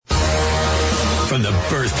from the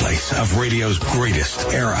birthplace of radio's greatest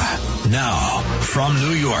era. Now, from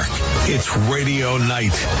New York, it's Radio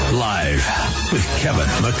Night Live with Kevin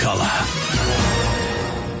McCullough.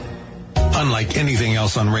 Unlike anything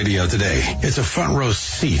else on radio today, it's a front row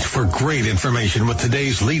seat for great information with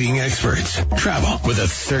today's leading experts. Travel with a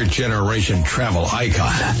third-generation travel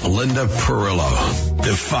icon, Linda Perillo.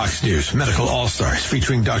 The Fox News Medical All-Stars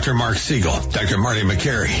featuring Dr. Marc Siegel, Dr. Marty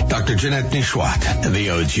McCary, Dr. Jeanette Nishwat, and the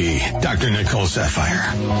OG, Dr. Nicole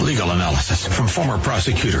Sapphire. Legal analysis from former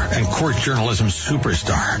prosecutor and court journalism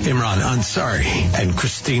superstar Imran Ansari and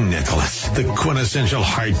Christine Nicholas. The quintessential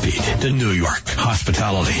heartbeat to New York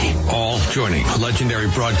hospitality. All joining legendary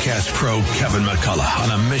broadcast pro Kevin McCullough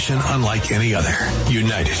on a mission unlike any other.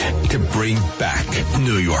 United to bring back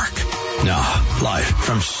New York. Now, live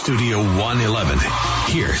from Studio 111,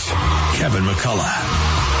 here's Kevin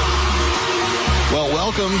McCullough. Well,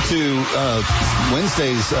 welcome to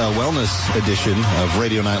Wednesday's wellness edition of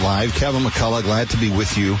Radio Night Live. Kevin McCullough, glad to be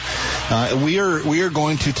with you. We are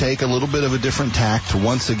going to take a little bit of a different tact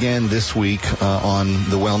once again this week on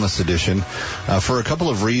the wellness edition for a couple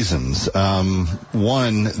of reasons.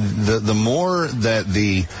 One, the more that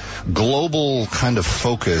the global kind of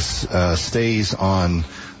focus stays on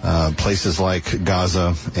places like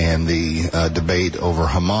Gaza and the debate over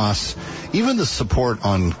Hamas, even the support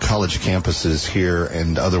on college campuses here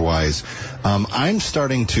and otherwise, I'm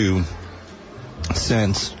starting to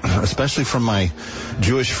sense, especially from my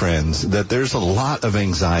Jewish friends, that there's a lot of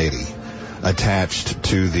anxiety attached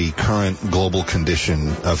to the current global condition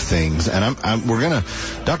of things. And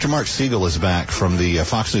Dr. Marc Siegel is back from the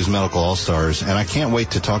Fox News Medical All-Stars, and I can't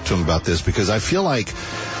wait to talk to him about this because I feel like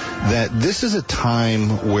that this is a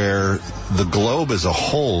time where the globe as a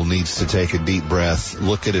whole needs to take a deep breath,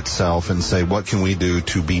 look at itself, and say, what can we do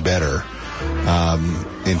to be better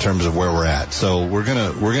in terms of where we're at? So we're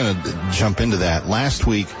gonna jump into that. Last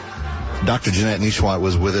week, Dr. Jeanette Nishwat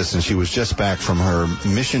was with us, and she was just back from her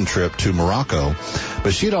mission trip to Morocco,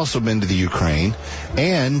 but she had also been to the Ukraine,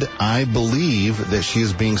 and I believe that she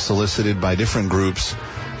is being solicited by different groups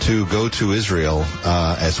to go to Israel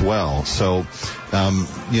as well. So,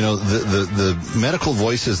 the medical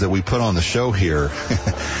voices that we put on the show here,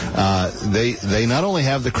 they not only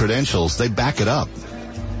have the credentials, they back it up.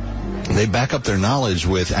 They back up their knowledge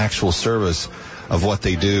with actual service of what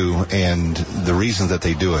they do and the reasons that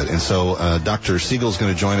they do it. And so Dr. Siegel is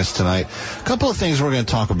going to join us tonight. A couple of things we're going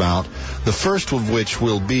to talk about, the first of which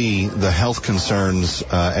will be the health concerns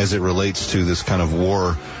as it relates to this kind of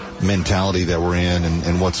war mentality that we're in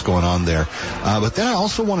and what's going on there. But then I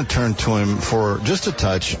also want to turn to him for just a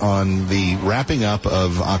touch on the wrapping up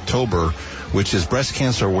of October, which is Breast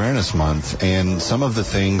Cancer Awareness Month, and some of the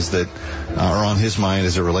things that are on his mind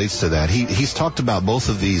as it relates to that. He's talked about both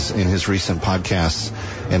of these in his recent podcasts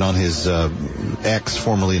and on his X,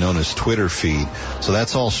 formerly known as Twitter feed. So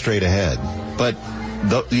that's all straight ahead. But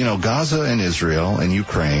Gaza and Israel and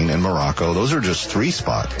Ukraine and Morocco, those are just three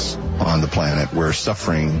spots on the planet where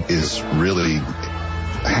suffering is really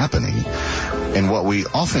happening. And what we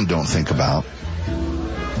often don't think about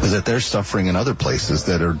is that there's suffering in other places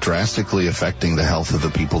that are drastically affecting the health of the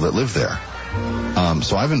people that live there.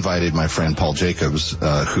 So I've invited my friend Paul Jacobs,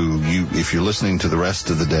 who if you're listening to the rest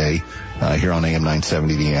of the day here on AM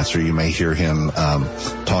 970 The Answer, you may hear him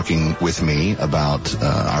talking with me about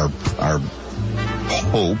our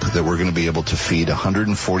hope that we're going to be able to feed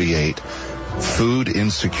 148 food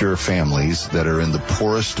insecure families that are in the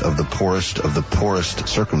poorest of the poorest of the poorest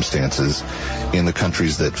circumstances in the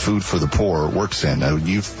countries that Food for the Poor works in. Now,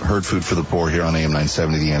 you've heard Food for the Poor here on AM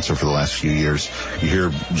 970 The Answer for the last few years. You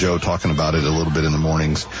hear Joe talking about it a little bit in the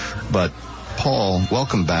mornings. But Paul,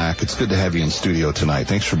 welcome back. It's good to have you in studio tonight.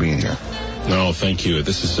 Thanks for being here. No, thank you.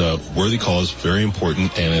 This is a worthy cause, very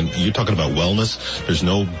important. And you're talking about wellness. There's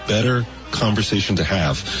no better conversation to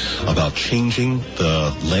have about changing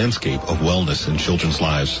the landscape of wellness in children's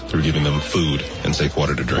lives through giving them food and safe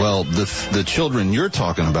water to drink. Well, the children you're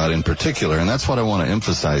talking about in particular, and that's what I want to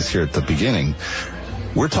emphasize here at the beginning,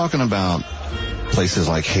 we're talking about places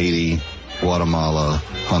like Haiti, Guatemala,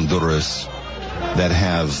 Honduras that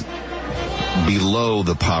have below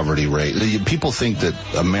the poverty rate. People think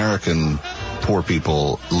that American poor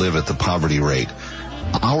people live at the poverty rate.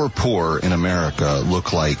 Our poor in America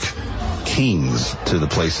look like kings to the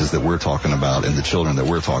places that we're talking about and the children that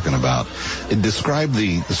we're talking about. Describe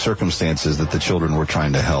the circumstances that the children we're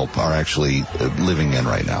trying to help are actually living in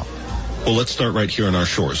right now. Well, let's start right here on our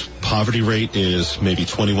shores. poverty rate is maybe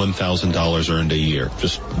 $21,000 earned a year.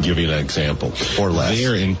 Just give you an example. Or less.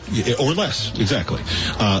 Or less, exactly.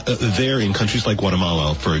 There in countries like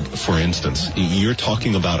Guatemala, for instance, you're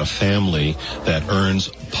talking about a family that earns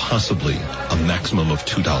possibly a maximum of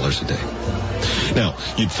 $2 a day. Now,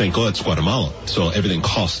 you'd think, oh, it's Guatemala, so everything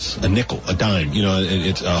costs a nickel, a dime. You know,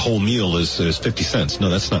 it's a whole meal is 50 cents. No,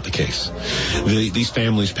 that's not the case. These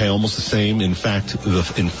families pay almost the same. In fact,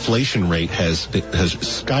 the inflation rate has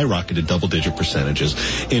skyrocketed double-digit percentages.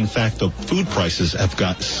 In fact, the food prices have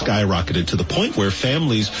got skyrocketed to the point where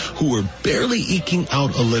families who were barely eking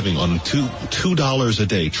out a living on $2 a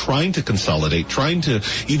day, trying to consolidate,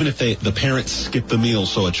 even if the parents skip the meal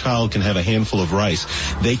so a child can have a handful of rice,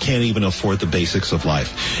 they can't even afford the basics of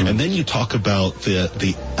life. And then you talk about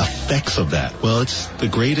the effects of that. Well, it's the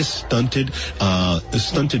greatest stunted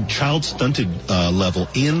level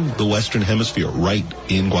in the Western Hemisphere, right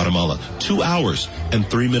in Guatemala. 2 hours and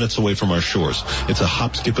 3 minutes away from our shores. It's a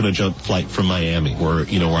hop, skip, and a jump flight from Miami, where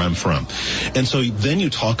I'm from. And so then you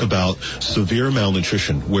talk about severe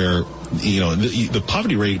malnutrition, where the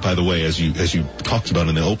poverty rate, by the way, as you talked about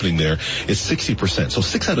in the opening there, is 60%. So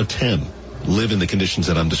 6 out of 10 live in the conditions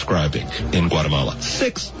that I'm describing in Guatemala.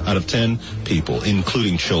 6 out of 10 people,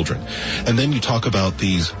 including children. And then you talk about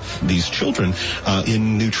these children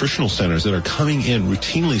in nutritional centers that are coming in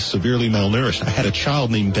routinely severely malnourished. I had a child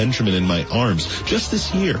named Benjamin in my arms just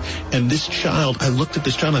this year. And this child, I looked at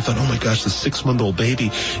this child and I thought, oh my gosh, the 6-month-old baby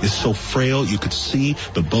is so frail. You could see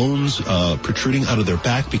the bones protruding out of their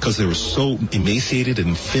back because they were so emaciated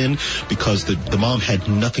and thin because the mom had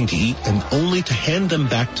nothing to eat, and only to hand them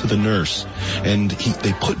back to the nurse. And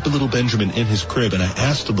they put the little Benjamin in his crib, and I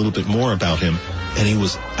asked a little bit more about him, and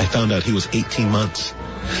I found out he was 18 months.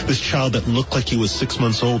 This child that looked like he was 6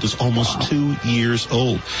 months old is almost 2 years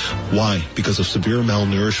old. Why? Because of severe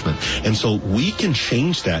malnourishment. And so we can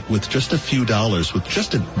change that with just a few dollars, with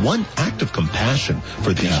just one act of compassion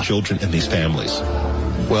for these children and these families.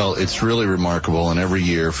 Well, it's really remarkable, and every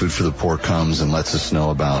year Food for the Poor comes and lets us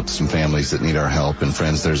know about some families that need our help. And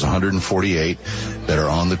friends, there's 148 that are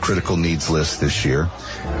on the critical needs list this year.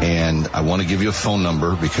 And I want to give you a phone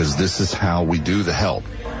number because this is how we do the help.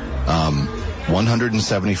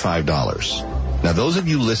 $175. Now, those of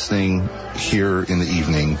you listening here in the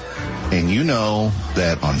evening, and you know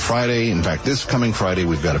that on Friday, in fact, this coming Friday,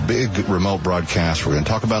 we've got a big remote broadcast. We're going to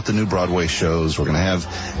talk about the new Broadway shows. We're going to have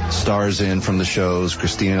stars in from the shows.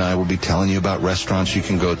 Christine and I will be telling you about restaurants you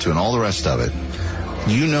can go to and all the rest of it.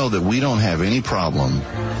 You know that we don't have any problem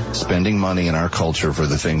spending money in our culture for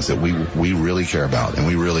the things that we really care about and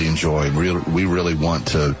we really enjoy, we really want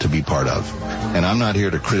to be part of. And I'm not here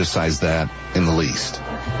to criticize that in the least.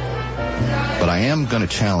 But I am going to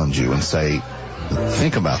challenge you and say,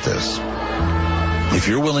 think about this. If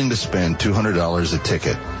you're willing to spend $200 a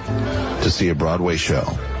ticket to see a Broadway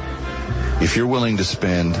show, if you're willing to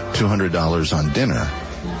spend $200 on dinner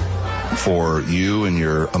for you and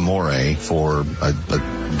your amore for a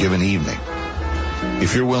given evening,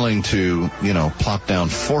 if you're willing to, plop down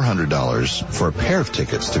 $400 for a pair of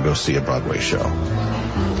tickets to go see a Broadway show,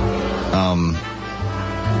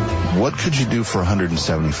 what could you do for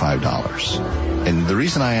 $175? And the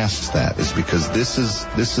reason I asked that is because this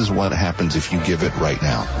is what happens if you give it right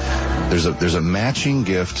now. There's a matching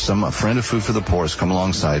gift. A friend of Food for the Poor has come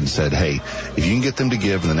alongside and said, hey, if you can get them to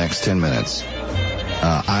give in the next 10 minutes,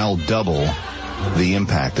 I'll double the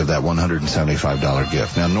impact of that $175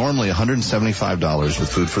 gift. Now, normally $175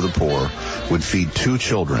 with Food for the Poor would feed 2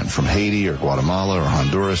 children from Haiti or Guatemala or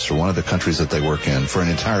Honduras or one of the countries that they work in for an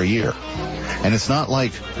entire year. And it's not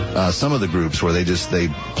like some of the groups where they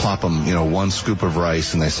plop them, 1 scoop of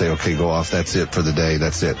rice and they say, okay, go off, that's it for the day,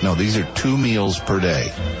 that's it. No, these are 2 meals per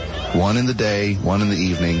day. 1 in the day, 1 in the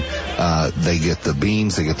evening. They get the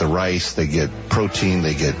beans, they get the rice, they get protein,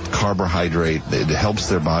 they get carbohydrate. It helps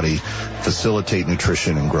their body facilitate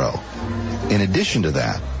nutrition and grow. In addition to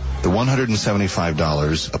that, the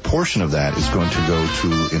 $175, a portion of that is going to go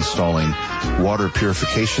to installing water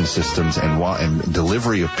purification systems and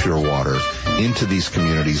delivery of pure water into these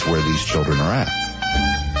communities where these children are at.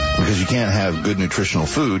 Because you can't have good nutritional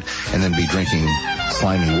food and then be drinking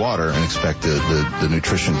slimy water and expect the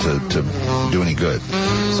nutrition to do any good.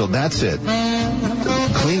 So that's it.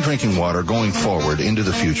 Clean drinking water going forward into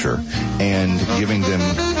the future and giving them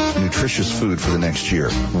nutritious food for the next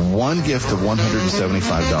year. One gift of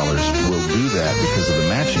 $175 will do that because of the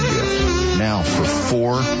matching gift. Now for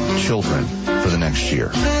 4 children for the next year.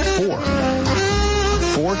 4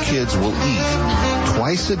 kids will eat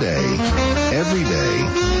twice a day, every day,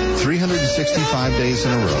 365 days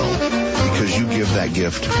in a row because you give that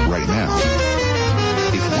gift right now.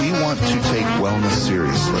 If we want to take wellness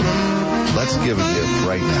seriously. Let's give a gift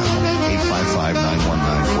right now.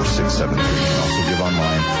 855-919-4673. You can also give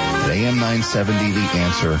online at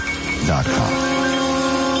am970theanswer.com.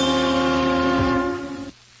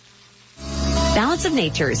 Balance of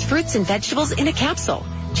Nature's fruits and vegetables in a capsule,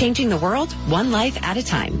 changing the world one life at a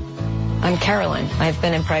time. I'm Carolyn. I've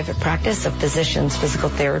been in private practice of physicians physical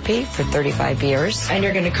therapy for 35 years. And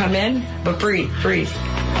you're going to come in, but breathe.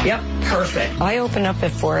 Yep, perfect. I open up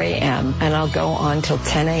at 4 a.m. and I'll go on till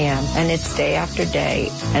 10 a.m. and it's day after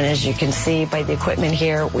day. And as you can see by the equipment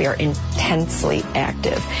here, we are intensely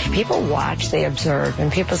active. People watch, they observe,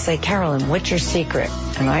 and people say, Carolyn, what's your secret?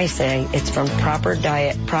 And I say it's from proper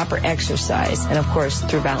diet, proper exercise, and of course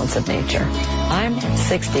through Balance of Nature. I'm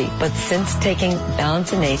 60, but since taking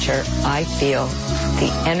Balance of Nature, I feel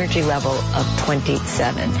the energy level of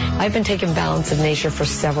 27. I've been taking Balance of Nature for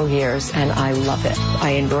several years, and I love it.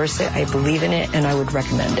 I endorse it, I believe in it, and I would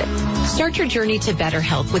recommend it. Start your journey to better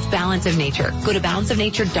health with Balance of Nature. Go to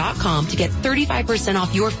balanceofnature.com to get 35%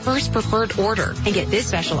 off your first preferred order and get this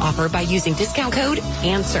special offer by using discount code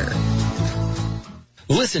ANSWER.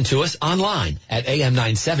 Listen to us online at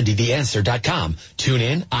am970theanswer.com. Tune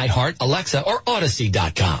in, iHeart, Alexa, or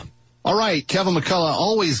Odyssey.com. All right, Kevin McCullough,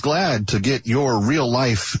 always glad to get your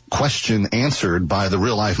real-life question answered by the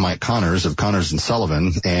real-life Mike Connors of Connors &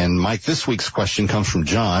 Sullivan. And, Mike, this week's question comes from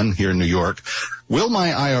John here in New York. Will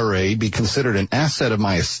my IRA be considered an asset of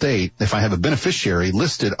my estate if I have a beneficiary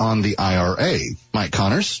listed on the IRA? Mike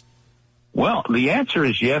Connors? Well, the answer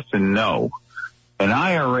is yes and no. An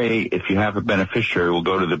IRA, if you have a beneficiary, will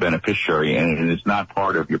go to the beneficiary, and it is not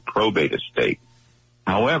part of your probate estate.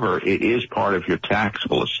 However, it is part of your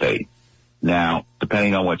taxable estate. Now,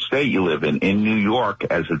 depending on what state you live in New York,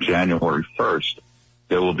 as of January 1st,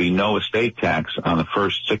 there will be no estate tax on the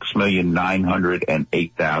first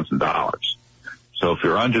 $6,908,000. So if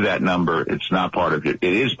you're under that number, it's not part of it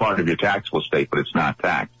is part of your taxable estate, but it's not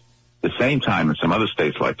taxed. At the same time, in some other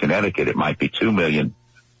states like Connecticut, it might be $2 million.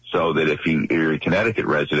 So that if you're a Connecticut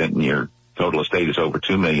resident and your total estate is over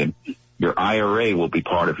 $2 million, your IRA will be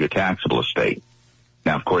part of your taxable estate.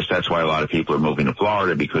 Now, of course, that's why a lot of people are moving to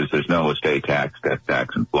Florida, because there's no estate tax, death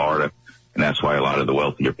tax in Florida. And that's why a lot of the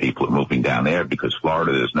wealthier people are moving down there, because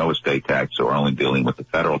Florida, there's no estate tax, so we're only dealing with the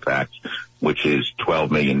federal tax, which is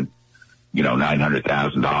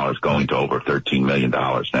 $12,900,000 going to over $13 million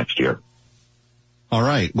next year. All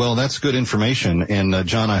right. Well, that's good information. And,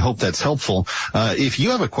 John, I hope that's helpful. If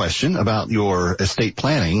you have a question about your estate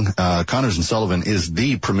planning, Connors & Sullivan is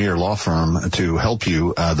the premier law firm to help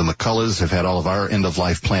you. The McCulloughs have had all of our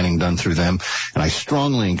end-of-life planning done through them. And I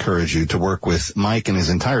strongly encourage you to work with Mike and his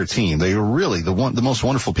entire team. They are really the most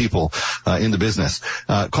wonderful people in the business.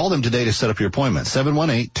 Call them today to set up your appointment.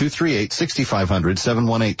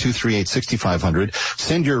 718-238-6500, 718-238-6500.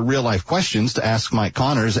 Send your real-life questions to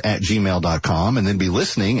askmikeconnors@gmail.com, and then be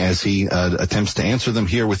listening as he attempts to answer them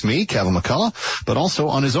here with me, Kevin McCullough, but also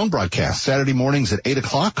on his own broadcast Saturday mornings at 8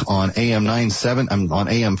 o'clock on AM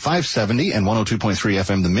 570 and 102.3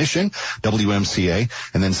 FM The Mission, WMCA,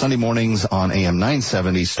 and then Sunday mornings on AM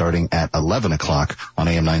 970 starting at 11 o'clock on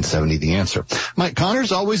AM 970 The Answer. Mike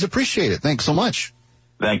Connors, always appreciate it. Thanks so much.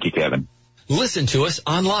 Thank you, Kevin. Listen to us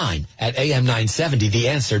online at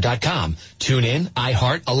am970theanswer.com. Tune in,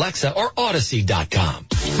 iHeart, Alexa, or Odyssey.com.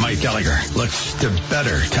 Mike Gallagher looks to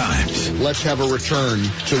better times. Let's have a return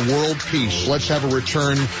to world peace. Let's have a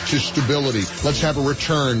return to stability. Let's have a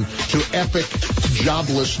return to epic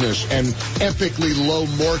joblessness and epically low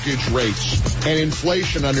mortgage rates and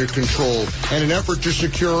inflation under control and an effort to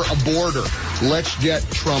secure a border. Let's get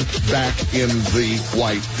Trump back in the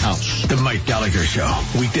White House. The Mike Gallagher Show,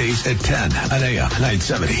 weekdays at 10 on AM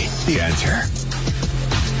 970. The Answer.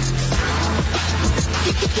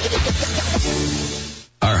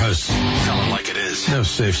 Our hosts tell them like it is. No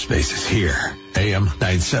safe spaces here. AM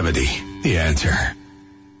 970. The Answer.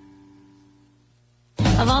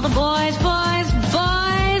 Of all the boys.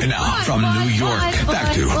 And now from New York,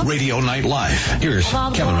 back to Radio Night Live. Here's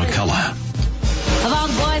Kevin McCullough. Of all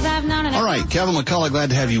the boys I've known. All right, Kevin McCullough, glad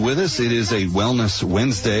to have you with us. It is a Wellness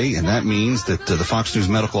Wednesday, and that means that the Fox News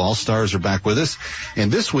Medical All-Stars are back with us.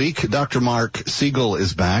 And this week, Dr. Marc Siegel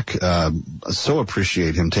is back. So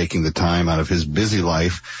appreciate him taking the time out of his busy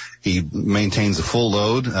life. He maintains a full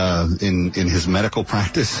load in his medical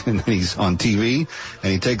practice, and he's on TV,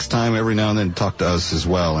 and he takes time every now and then to talk to us as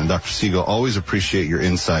well. And Dr. Siegel, always appreciate your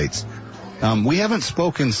insights. We haven't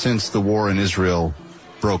spoken since the war in Israel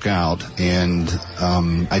broke out, and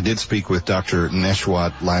I did speak with Dr.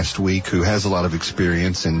 Neshwat last week, who has a lot of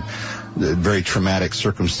experience in very traumatic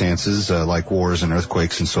circumstances like wars and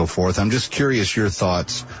earthquakes and so forth. I'm just curious your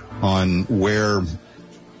thoughts on where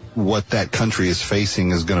what that country is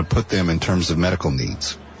facing is going to put them in terms of medical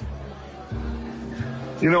needs?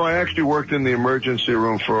 You know, I actually worked in the emergency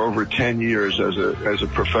room for over 10 years as a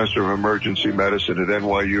professor of emergency medicine at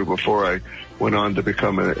NYU before I went on to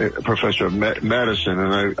become a professor of medicine.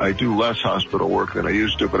 And I do less hospital work than I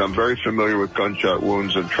used to, but I'm very familiar with gunshot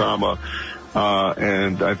wounds and trauma.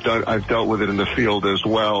 And I've dealt with it in the field as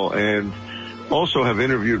well. And also have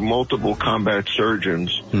interviewed multiple combat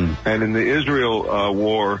surgeons. And in the Israel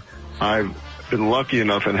war, I've been lucky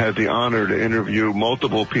enough and had the honor to interview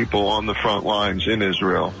multiple people on the front lines in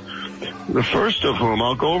Israel. The first of whom,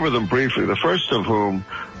 I'll go over them briefly, the first of whom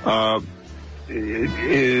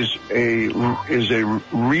is a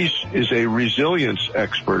resilience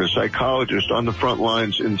expert, a psychologist on the front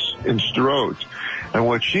lines in Sderot. And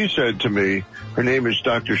what she said to me, her name is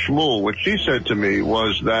Dr. Shmuel, what she said to me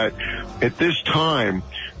was that at this time,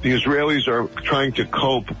 the Israelis are trying to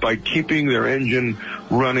cope by keeping their engine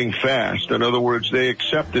running fast. In other words, they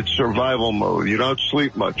accept it's survival mode. You don't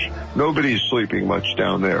sleep much. Nobody's sleeping much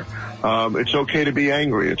down there. It's okay to be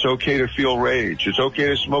angry. It's okay to feel rage. It's okay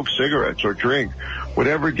to smoke cigarettes or drink,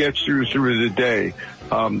 whatever gets through the day.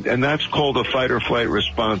 And that's called a fight or flight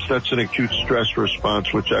response. That's an acute stress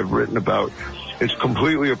response, which I've written about. It's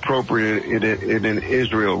completely appropriate in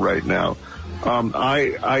Israel right now.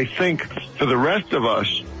 I think for the rest of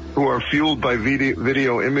us who are fueled by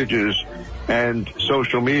video images and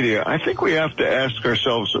social media, I think we have to ask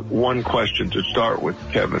ourselves one question to start with,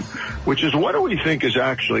 Kevin, which is, what do we think is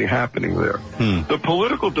actually happening there? The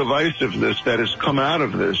political divisiveness that has come out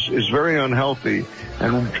of this is very unhealthy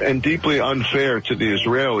and deeply unfair to the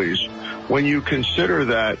Israelis when you consider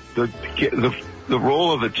that the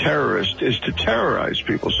role of a terrorist is to terrorize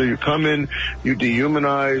people. So you come in, you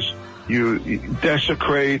dehumanize, you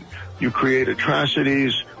desecrate, you create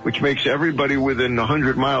atrocities, which makes everybody within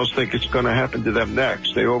 100 miles think it's going to happen to them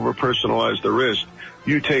next. They over-personalize the risk.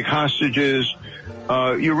 You take hostages.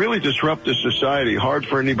 You really disrupt the society. Hard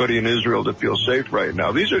for anybody in Israel to feel safe right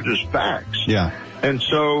now. These are just facts. Yeah. And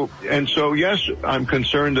so, yes, I'm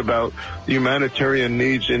concerned about the humanitarian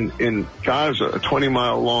needs in Gaza, a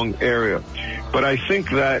 20-mile long area. But I think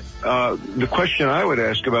that the question I would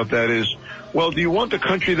ask about that is, well, do you want the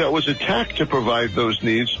country that was attacked to provide those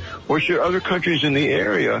needs, or should other countries in the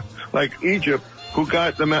area, like Egypt, who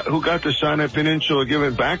got the Sinai Peninsula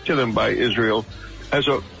given back to them by Israel as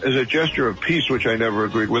a gesture of peace, which I never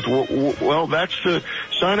agreed with? Well,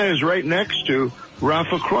 Sinai is right next to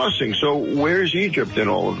Rafah crossing. So where's Egypt in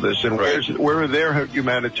all of this, and where are their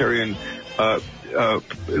humanitarian?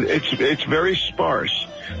 It's very sparse.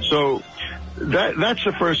 So that's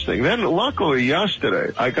the first thing. Then luckily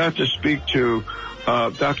yesterday I got to speak to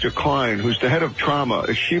Dr. Klein, who's the head of trauma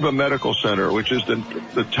at Sheba Medical Center, which is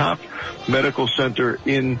the top medical center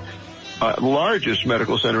largest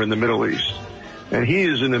medical center in the Middle East. And he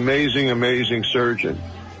is an amazing, amazing surgeon.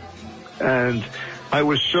 And I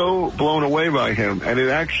was so blown away by him. And it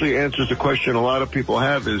actually answers the question a lot of people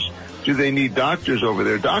have is, do they need doctors over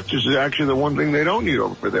there? Doctors is actually the one thing they don't need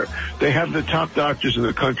over there. They have the top doctors in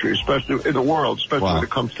the country, especially in the world, especially when it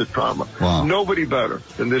comes to trauma. Nobody better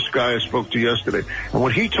than this guy I spoke to yesterday. And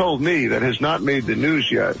what he told me that has not made the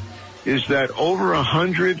news yet is that over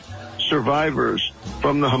 100 survivors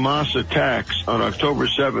from the Hamas attacks on October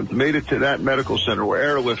 7th made it to that medical center, were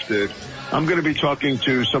airlifted. I'm going to be talking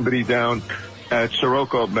to somebody down at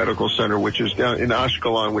Soroka Medical Center, which is down in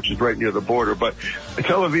Ashkelon, which is right near the border. But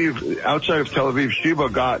Tel Aviv, outside of Tel Aviv, Sheba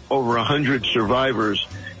got over 100 survivors,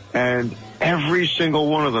 and every single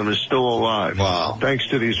one of them is still alive. Wow. Thanks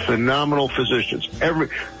to these phenomenal physicians.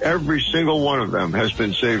 Every single one of them has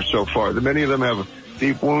been saved so far. Many of them have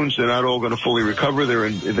deep wounds. They're not all going to fully recover.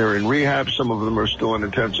 They're in rehab. Some of them are still in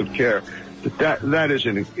intensive care. But that is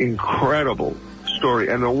an incredible story.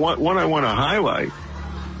 And the one I want to highlight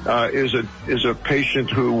is a patient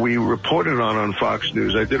who we reported on Fox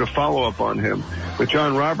News. I did a follow-up on him, but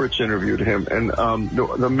John Roberts interviewed him, and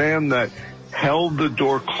the man that held the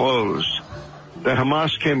door closed, that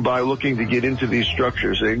Hamas came by looking to get into these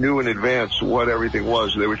structures. They knew in advance what everything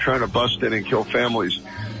was. They were trying to bust in and kill families.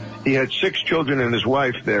 He had 6 children and his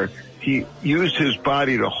wife there. He used his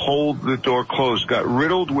body to hold the door closed, got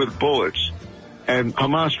riddled with bullets, and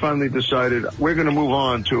Hamas finally decided, we're going to move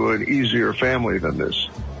on to an easier family than this.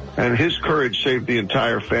 And his courage saved the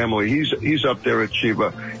entire family. He's up there at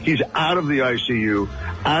Sheba. He's out of the ICU,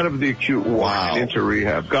 out of the acute ward, and into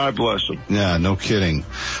rehab. God bless him. Yeah, no kidding.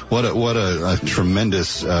 What a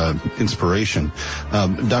tremendous inspiration.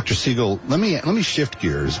 Dr. Siegel, let me shift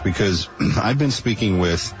gears, because I've been speaking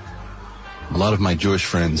with a lot of my Jewish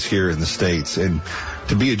friends here in the States, and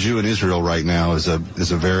to be a Jew in Israel right now is a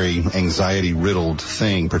very anxiety-riddled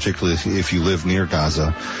thing, particularly if you live near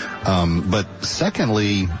Gaza. But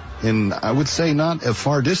secondly, and I would say not a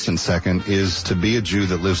far distant second, is to be a Jew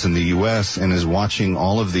that lives in the U.S. and is watching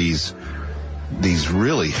all of these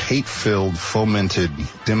really hate-filled, fomented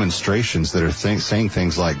demonstrations that are saying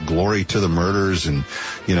things like "glory to the murders" and,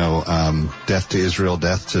 death to Israel,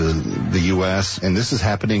 death to the U.S. And this is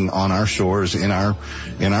happening on our shores, in our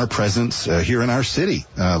presence, here in our city.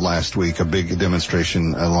 Last week, a big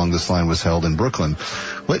demonstration along this line was held in Brooklyn.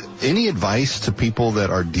 Any advice to people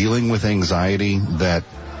that are dealing with anxiety, that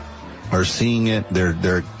are seeing it,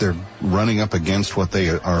 they're running up against what they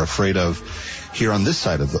are afraid of here on this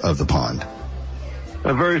side of the pond?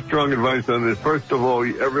 A very strong advice on this. First of all,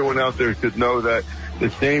 everyone out there should know that the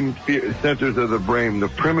same centers of the brain, the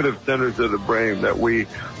primitive centers of the brain that we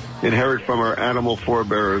inherit from our animal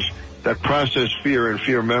forebears that process fear and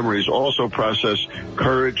fear memories also process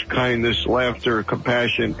courage, kindness, laughter,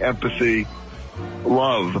 compassion, empathy,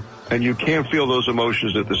 love. And you can't feel those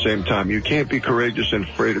emotions at the same time. You can't be courageous and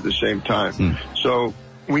afraid at the same time. So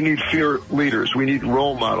we need fear leaders. We need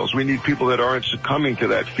role models. We need people that aren't succumbing to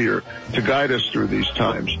that fear to guide us through these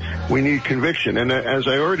times. We need conviction. And as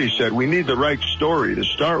I already said, we need the right story to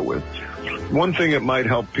start with. One thing that might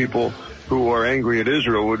help people who are angry at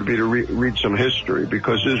Israel would be to read some history,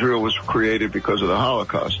 because Israel was created because of the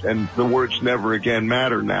Holocaust. And the words never again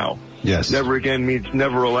matter now. Yes. Never again means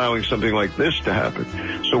never allowing something like this to happen.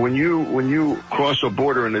 So when you cross a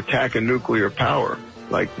border and attack a nuclear power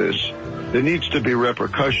like this, there needs to be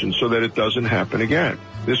repercussions so that it doesn't happen again.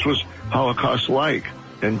 This was Holocaust-like,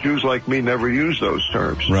 and Jews like me never use those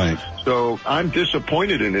terms. Right. So I'm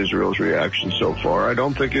disappointed in Israel's reaction so far. I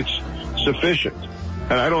don't think it's sufficient.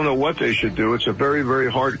 And I don't know what they should do. It's a very,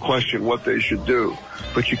 very hard question what they should do.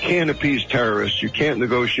 But you can't appease terrorists. You can't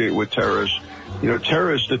negotiate with terrorists.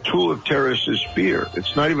 Terrorists, the tool of terrorists is fear.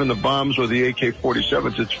 It's not even the bombs or the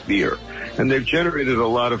AK-47s, it's fear. And they've generated a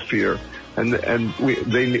lot of fear. And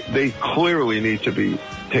they clearly need to be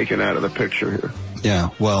taken out of the picture here. Yeah,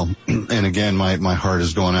 well, and again, my heart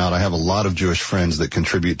is going out. I have a lot of Jewish friends that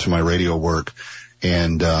contribute to my radio work,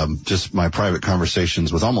 and just my private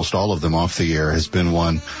conversations with almost all of them off the air has been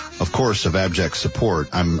one, of course, of abject support.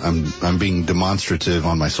 I'm being demonstrative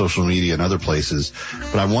on my social media and other places,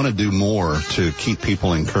 but I want to do more to keep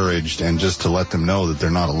people encouraged and just to let them know that they're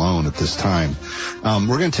not alone at this time.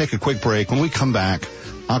 We're going to take a quick break. When we come back,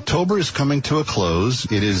 October is coming to a close.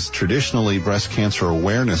 It is traditionally Breast Cancer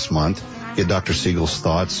Awareness Month. Get Dr. Siegel's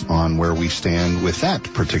thoughts on where we stand with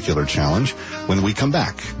that particular challenge when we come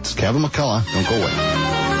back. It's Kevin McCullough. Don't go away.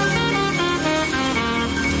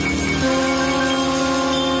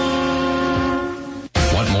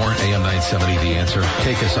 Want more AM 970 The Answer?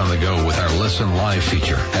 Take us on the go with our Listen Live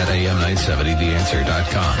feature at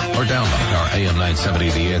am970theanswer.com or download our AM 970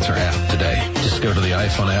 The Answer app today. Just go to the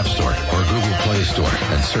iPhone App Store or Google Play Store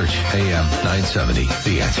and search AM 970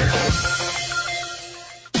 The Answer.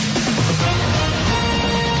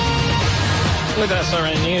 With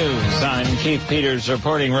SRN News, I'm Keith Peters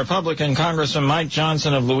reporting Republican Congressman Mike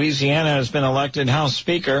Johnson of Louisiana has been elected House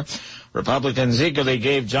Speaker. Republicans eagerly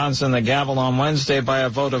gave Johnson the gavel on Wednesday by a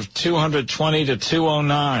vote of 220 to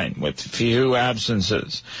 209, with few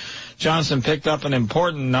absences. Johnson picked up an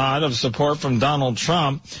important nod of support from Donald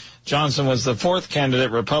Trump. Johnson was the fourth candidate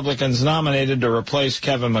Republicans nominated to replace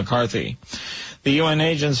Kevin McCarthy. The UN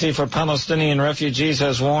Agency for Palestinian Refugees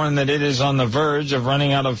has warned that it is on the verge of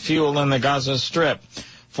running out of fuel in the Gaza Strip,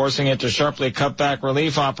 forcing it to sharply cut back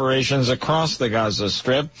relief operations across the Gaza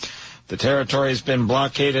Strip. The territory has been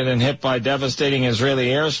blockaded and hit by devastating Israeli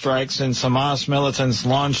airstrikes since Hamas militants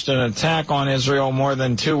launched an attack on Israel more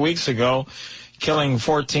than 2 weeks ago, killing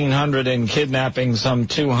 1,400 and kidnapping some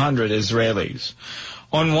 200 Israelis.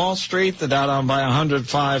 On Wall Street, the Dow down by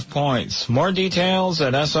 105 points. More details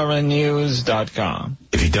at srnnews.com.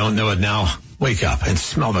 If you don't know it now, wake up and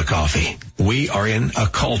smell the coffee. We are in a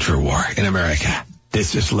culture war in America.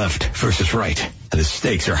 This is left versus right, and the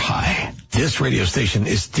stakes are high. This radio station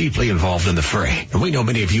is deeply involved in the fray, and we know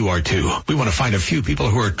many of you are too. We want to find a few people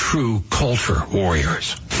who are true culture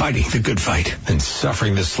warriors, fighting the good fight and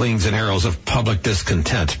suffering the slings and arrows of public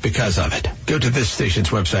discontent because of it. Go to this station's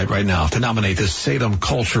website right now to nominate the Salem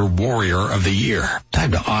Culture Warrior of the Year.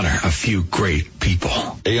 Time to honor a few great people.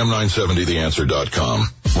 AM970theanswer.com.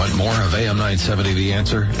 Want more of AM 970 The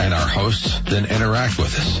Answer and our hosts? Then interact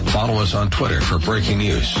with us. Follow us on Twitter for breaking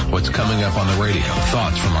news, what's coming up on the radio,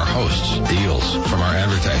 thoughts from our hosts, deals from our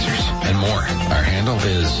advertisers, and more. Our handle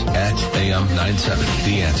is at AM 970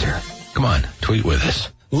 The Answer. Come on, tweet with us.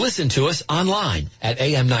 Listen to us online at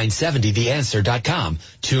am970theanswer.com.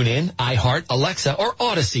 Tune in, iHeart, Alexa, or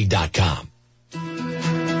Odyssey.com.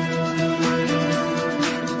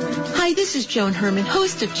 Hi, this is Joan Herman,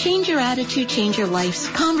 host of Change Your Attitude, Change Your Life's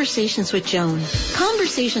Conversations with Joan.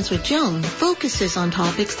 Conversations with Joan focuses on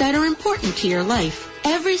topics that are important to your life.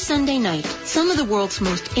 Every Sunday night, some of the world's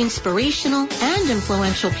most inspirational and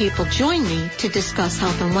influential people join me to discuss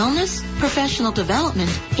health and wellness, professional development,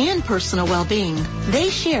 and personal well-being. They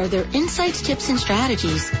share their insights, tips, and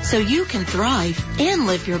strategies so you can thrive and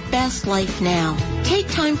live your best life now. Take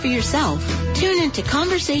time for yourself. Tune into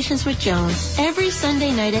Conversations with Joan every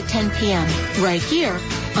Sunday night at 10 p.m. right here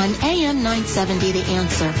on AM 970 The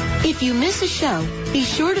Answer. If you miss a show, be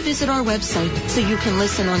sure to visit our website so you can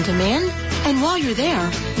listen on demand. And while you're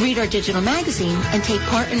there, read our digital magazine and take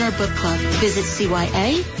part in our book club. Visit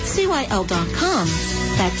CYACYL.com.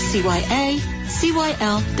 That's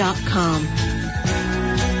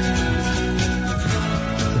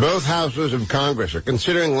CYACYL.com. Both houses of Congress are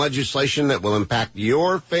considering legislation that will impact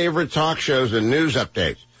your favorite talk shows and news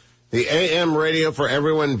updates. The AM Radio for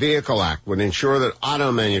Everyone Vehicle Act would ensure that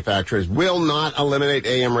auto manufacturers will not eliminate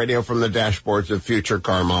AM radio from the dashboards of future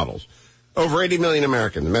car models. Over 80 million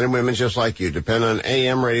Americans, men and women just like you, depend on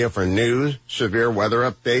AM radio for news, severe weather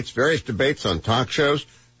updates, various debates on talk shows,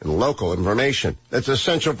 and local information that's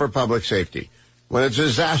essential for public safety. When a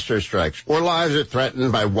disaster strikes or lives are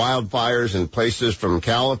threatened by wildfires in places from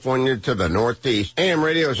California to the Northeast, AM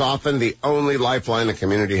radio is often the only lifeline the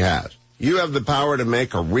community has. You have the power to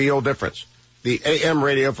make a real difference. The AM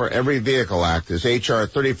Radio for Every Vehicle Act is H.R.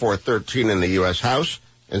 3413 in the U.S. House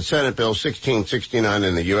and Senate Bill 1669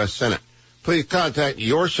 in the U.S. Senate. Please contact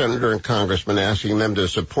your senator and congressman asking them to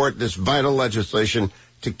support this vital legislation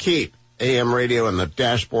to keep AM radio on the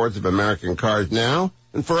dashboards of American cars now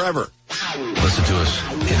and forever. Listen to us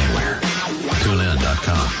anywhere.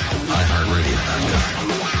 TuneIn.com,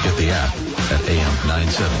 iHeartRadio.com. Get the app at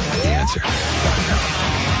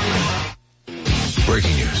AM970theanswer.com.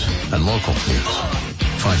 Breaking news and local news.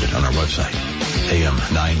 Find it on our website,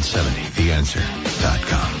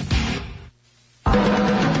 AM970theanswer.com.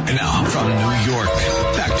 And now, from New York,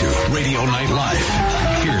 back to Radio Night Live.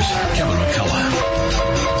 Here's Kevin McCullough.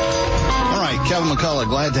 All right, Kevin McCullough,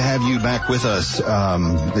 glad to have you back with us.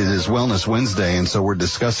 It is Wellness Wednesday, and so we're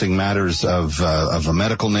discussing matters of a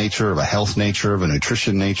medical nature, of a health nature, of a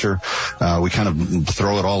nutrition nature. We kind of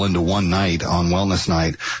throw it all into one night on Wellness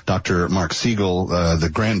Night. Dr. Marc Siegel, the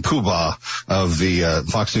grand poobah of the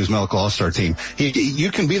Fox News Medical All-Star team.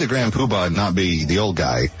 You can be the grand poobah and not be the old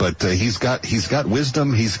guy, but he's got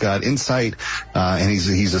wisdom, he's got insight, and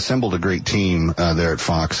he's assembled a great team there at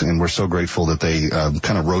Fox, and we're so grateful that they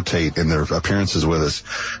kind of rotate in their appearances with us.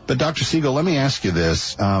 But Dr. Siegel, let me ask you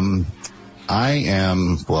this. I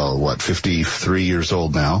am, 53 years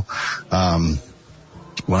old now.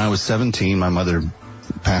 When I was 17, my mother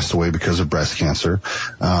passed away because of breast cancer.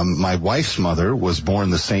 My wife's mother was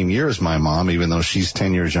born the same year as my mom, even though she's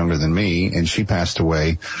 10 years younger than me, and she passed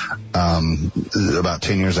away about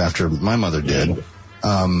 10 years after my mother did.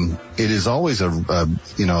 It is always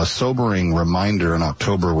a sobering reminder in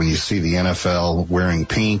October when you see the NFL wearing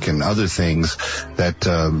pink and other things that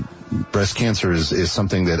breast cancer is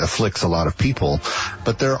something that afflicts a lot of people.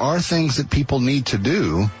 But there are things that people need to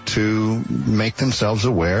do to make themselves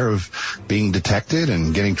aware of being detected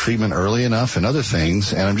and getting treatment early enough and other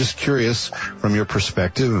things. And I'm just curious, from your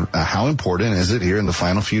perspective, how important is it here in the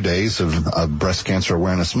final few days of Breast Cancer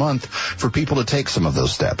Awareness Month for people to take some of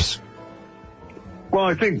those steps? Well,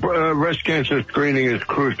 I think breast cancer screening is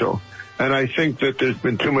crucial, and I think that there's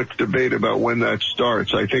been too much debate about when that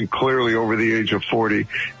starts. I think clearly over the age of 40,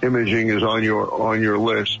 imaging is on your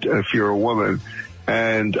list if you're a woman,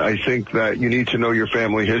 and I think that you need to know your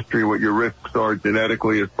family history, what your risks are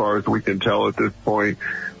genetically as far as we can tell at this point.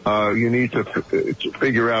 You need to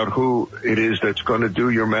figure out who it is that's going to do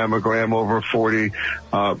your mammogram over 40.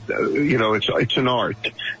 It's an art,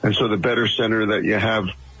 and so the better center that you have.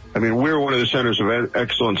 I mean, we're one of the centers of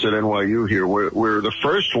excellence at NYU here. We're the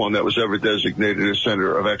first one that was ever designated a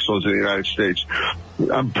center of excellence in the United States.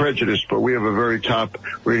 I'm prejudiced, but we have a very top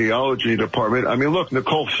radiology department. I mean, look,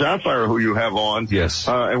 Nicole Sapphire, who you have on, yes,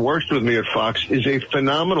 and works with me at Fox, is a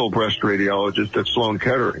phenomenal breast radiologist at Sloan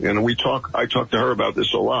Kettering, and I talk to her about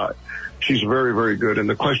this a lot. She's very, very good. And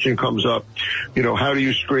the question comes up, how do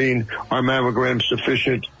you screen? Are mammograms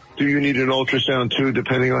sufficient? Do you need an ultrasound too,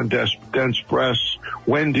 depending on dense breasts?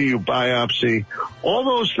 When do you biopsy? All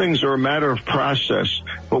those things are a matter of process,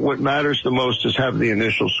 but what matters the most is have the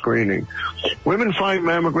initial screening. Women find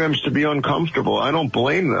mammograms to be uncomfortable. I don't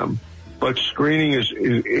blame them. but screening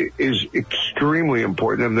is extremely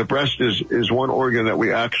important, and the breast is one organ that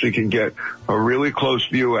we actually can get a really close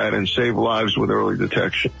view at and save lives with early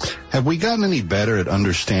detection. Have we gotten any better at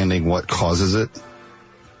understanding what causes it?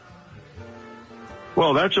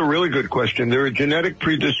 Well, that's a really good question. There are genetic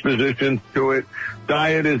predispositions to it.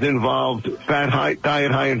 Diet is involved, diet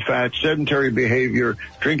high in fat, sedentary behavior,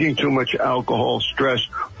 drinking too much alcohol, stress.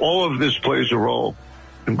 All of this plays a role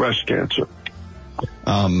in breast cancer.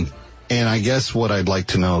 And I guess what I'd like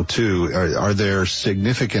to know, too, are there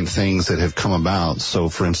significant things that have come about? So,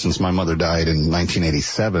 for instance, my mother died in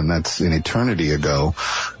 1987. That's an eternity ago.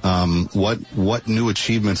 What new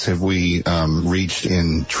achievements have we reached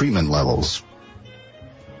in treatment levels?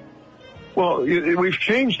 Well, we've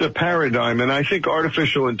changed the paradigm, and I think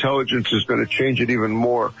artificial intelligence is going to change it even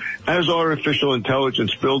more. As artificial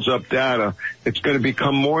intelligence builds up data, it's going to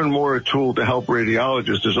become more and more a tool to help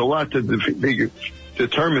radiologists. There's a lot to be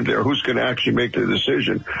determined there. Who's going to actually make the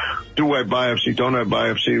decision? Do I biopsy? Don't I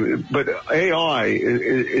biopsy? But AI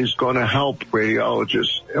is going to help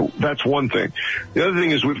radiologists. That's one thing. The other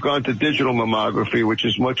thing is we've gone to digital mammography, which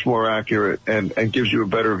is much more accurate and gives you a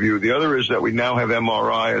better view. The other is that we now have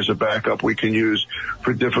MRI as a backup we can use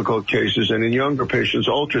for difficult cases. And in younger patients,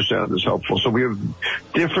 ultrasound is helpful. So we have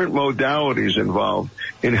different modalities involved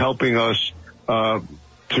in helping us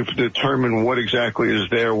to determine what exactly is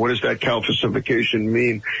there. What does that calcification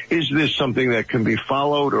mean? Is this something that can be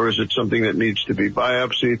followed, or is it something that needs to be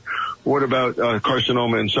biopsied? What about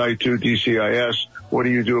carcinoma in situ, DCIS? What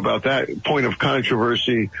do you do about that? Point of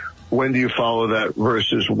controversy. When do you follow that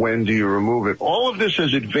versus when do you remove it? All of this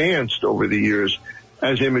has advanced over the years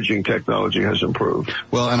as imaging technology has improved.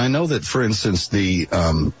 Well, and I know that, for instance, and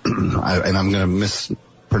I'm going to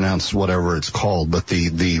mispronounce whatever it's called, but the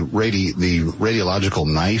radiological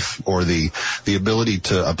knife, or the ability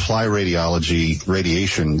to apply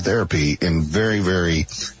radiation therapy in very, very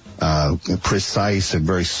precise and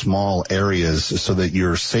very small areas so that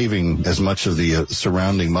you're saving as much of the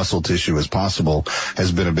surrounding muscle tissue as possible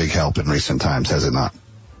has been a big help in recent times, has it not?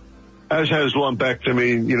 As has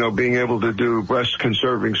lumpectomy, being able to do breast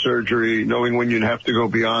conserving surgery, knowing when you'd have to go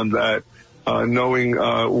beyond that, knowing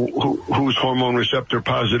who's hormone receptor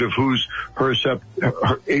positive, who's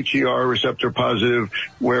HER receptor positive,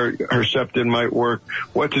 where Herceptin might work,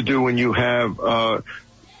 what to do when you have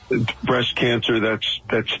breast cancer that's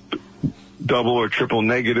double or triple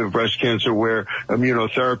negative breast cancer, where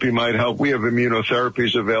immunotherapy might help. We have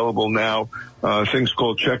immunotherapies available now. Things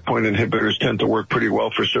called checkpoint inhibitors tend to work pretty well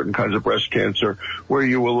for certain kinds of breast cancer, where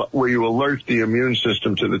you alert the immune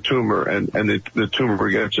system to the tumor and the tumor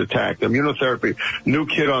gets attacked. Immunotherapy, new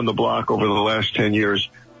kid on the block over the last 10 years.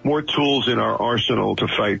 More tools in our arsenal to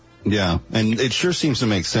fight. Yeah, and it sure seems to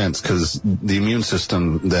make sense, because the immune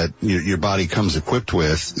system that your body comes equipped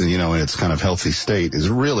with, in its kind of healthy state, is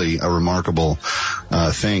really a remarkable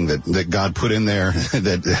thing that God put in there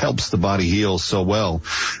that helps the body heal so well.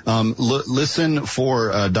 Listen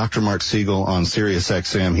for Dr. Marc Siegel on Sirius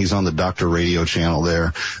XM. He's on the Doctor Radio channel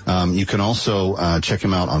there. You can also check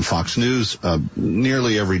him out on Fox News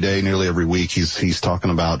nearly every day, nearly every week. He's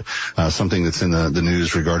talking about something that's in the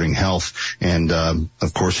news regarding health, and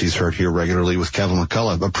of course he's heard here regularly with Kevin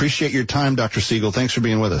McCullough. Appreciate your time, Dr. Siegel. Thanks for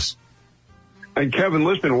being with us. And Kevin,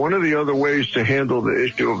 listen, one of the other ways to handle the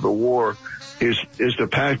issue of the war is the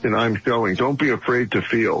passion I'm showing. Don't be afraid to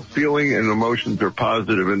feel. Feeling and emotions are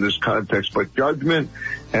positive in this context, but judgment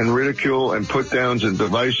and ridicule and put downs and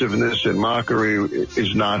divisiveness and mockery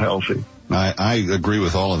is not healthy. I agree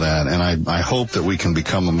with all of that, and I hope that we can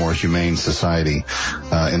become a more humane society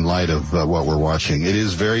in light of what we're watching. It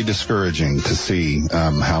is very discouraging to see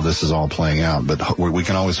how this is all playing out, but we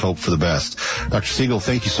can always hope for the best. Dr. Siegel,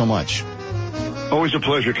 thank you so much. Always a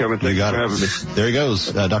pleasure, Kevin. Thank you for having me. There he goes,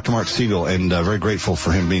 Dr. Marc Siegel, and very grateful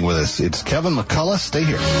for him being with us. It's Kevin McCullough. Stay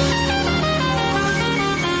here.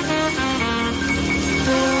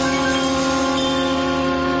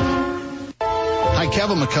 Hi,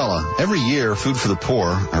 Kevin McCullough. Every year, Food for the Poor,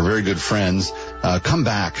 our very good friends, come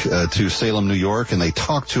back to Salem, New York, and they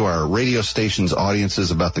talk to our radio station's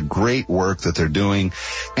audiences about the great work that they're doing.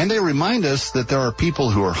 And they remind us that there are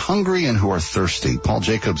people who are hungry and who are thirsty. Paul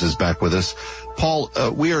Jacobs is back with us. Paul,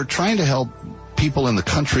 we are trying to help people in the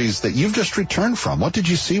countries that you've just returned from. What did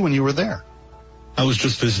you see when you were there? I was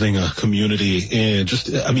just visiting a community, and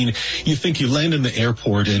you think you land in the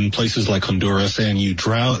airport in places like Honduras, and you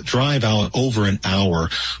drive out over an hour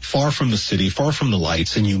far from the city, far from the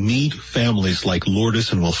lights, and you meet families like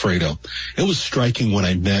Lourdes and Wilfredo. It was striking when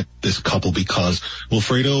I met this couple, because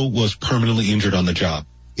Wilfredo was permanently injured on the job.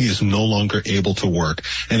 He is no longer able to work,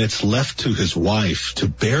 and it's left to his wife to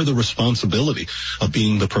bear the responsibility of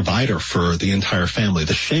being the provider for the entire family.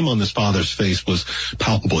 The shame on this father's face was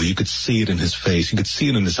palpable. You could see it in his face. You could see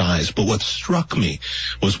it in his eyes. But what struck me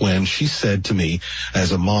was when she said to me,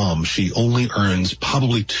 as a mom, she only earns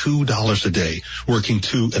probably $2 a day, working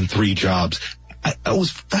 2 and 3 jobs. I was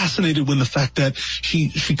fascinated with the fact that she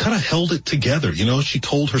kind of held it together. You know, she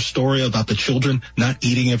told her story about the children not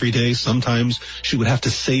eating every day. Sometimes she would have to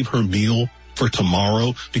save her meal for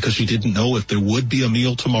tomorrow because she didn't know if there would be a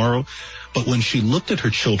meal tomorrow. But when she looked at her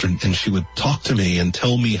children and she would talk to me and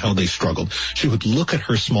tell me how they struggled, she would look at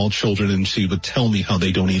her small children and she would tell me how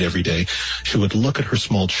they don't eat every day. She would look at her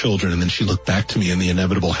small children and then she looked back to me and the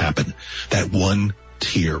inevitable happened. That one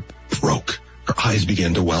tear broke. Her eyes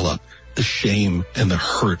began to well up. The shame and the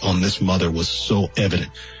hurt on this mother was so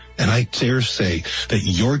evident. And I dare say that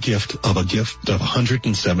your gift of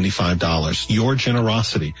 $175, your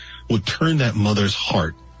generosity, would turn that mother's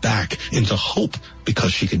heart back into hope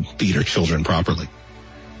because she can feed her children properly.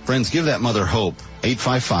 Friends, give that mother hope.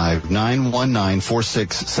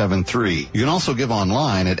 855-919-4673. You can also give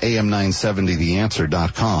online at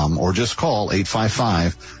am970theanswer.com or just call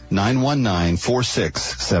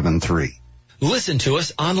 855-919-4673. Listen to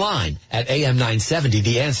us online at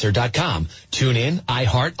am970theanswer.com. Tune in,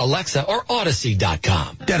 iHeart, Alexa, or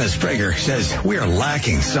Odyssey.com. Dennis Prager says we are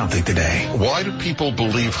lacking something today. Why do people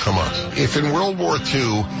believe Hamas? If in World War II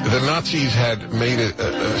the Nazis had made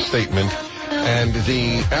a statement and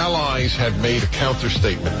the Allies had made a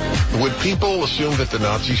counter-statement, would people assume that the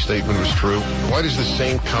Nazi statement was true? Why does the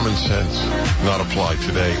same common sense not apply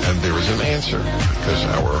today? And there is an answer, because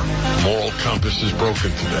our moral compass is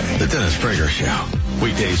broken today. The Dennis Prager Show.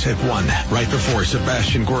 Weekdays at 1, right before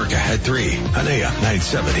Sebastian Gorka at 3 on AM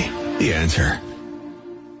 970. The Answer.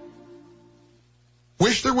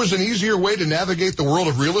 Wish there was an easier way to navigate the world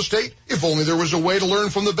of real estate? If only there was a way to learn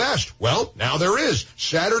from the best. Well, now there is.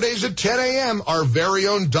 Saturdays at 10 a.m., our very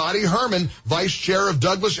own Dottie Herman, Vice Chair of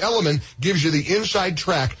Douglas Elliman, gives you the inside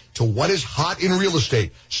track to what is hot in real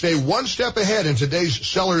estate. Stay one step ahead in today's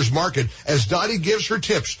seller's market as Dottie gives her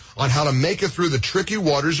tips on how to make it through the tricky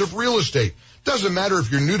waters of real estate. Doesn't matter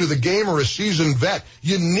if you're new to the game or a seasoned vet,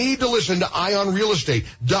 you need to listen to Ion Real Estate.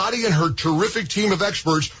 Dottie and her terrific team of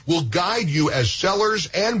experts will guide you as sellers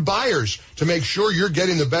and buyers to make sure you're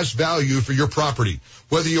getting the best value for your property.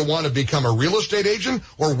 Whether you want to become a real estate agent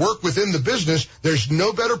or work within the business, there's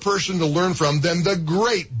no better person to learn from than the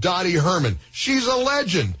great Dottie Herman. She's a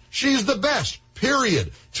legend. She's the best.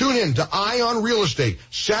 Period. Tune in to Ion Real Estate,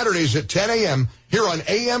 Saturdays at 10 a.m. here on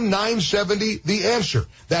AM 970, The Answer.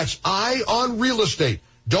 That's Ion Real Estate.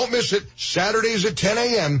 Don't miss it, Saturdays at 10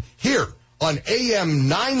 a.m. here on AM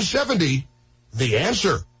 970, The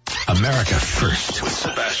Answer. America First with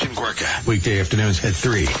Sebastian Gorka. Weekday afternoons at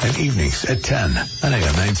 3 and evenings at 10 on AM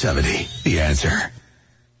 970. The Answer.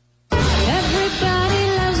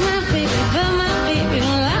 Everybody loves my baby, but my baby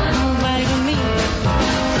don't like nobody but me.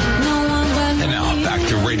 No one but me. And now back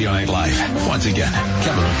to Radio Night Live. Once again,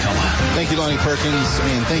 Kevin McCullough. Thank you, Lonnie Perkins,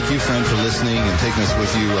 and thank you, friend, for listening and taking us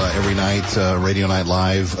with you every night, Radio Night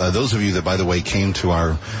Live. Those of you that, by the way, came to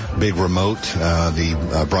our big remote,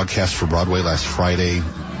 the broadcast for Broadway last Friday,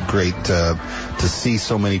 great to see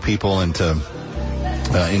so many people and to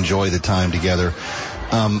enjoy the time together.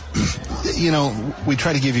 You know, we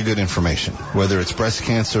try to give you good information, whether it's breast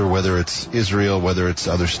cancer, whether it's Israel, whether it's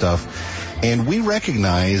other stuff. And we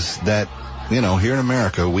recognize that, you know, here in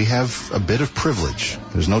America, we have a bit of privilege.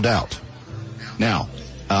 There's no doubt. Now,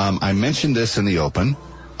 I mentioned this in the open,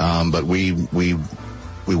 but we want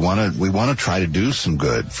to try to do some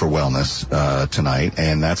good for wellness tonight,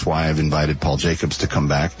 and that's why I've invited Paul Jacobs to come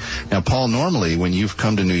back. Now, Paul, normally when you've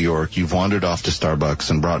come to New York, you've wandered off to Starbucks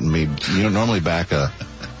and brought me, normally back a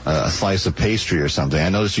slice of pastry or something. I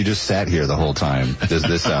noticed you just sat here the whole time,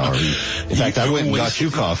 this hour. In fact, I went and got you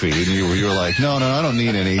coffee, and you were like, no, I don't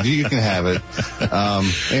need any. You can have it.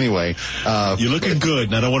 Anyway. You're looking good,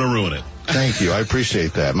 and I don't want to ruin it. Thank you. I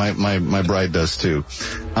appreciate that. My bride does too.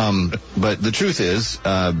 But the truth is,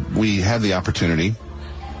 we have the opportunity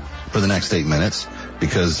for the next 8 minutes,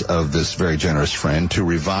 because of this very generous friend, to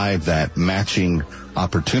revive that matching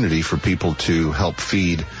opportunity for people to help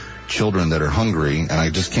feed children that are hungry. And I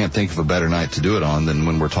just can't think of a better night to do it on than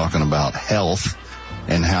when we're talking about health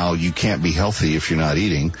and how you can't be healthy if you're not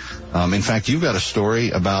eating. In fact, you've got a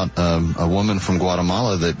story about a woman from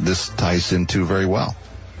Guatemala that this ties into very well.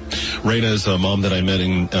 Reina is a mom that I met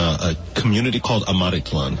in a community called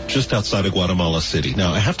Amaritlan, just outside of Guatemala City.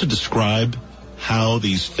 Now, I have to describe how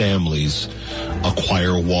these families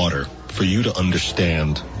acquire water for you to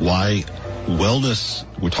understand why wellness,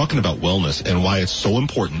 we're talking about wellness and why it's so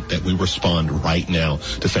important that we respond right now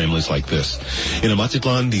to families like this. In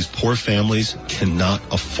Amatitlán, these poor families cannot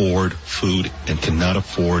afford food and cannot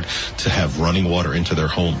afford to have running water into their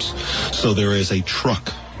homes. So there is a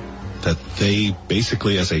truck that they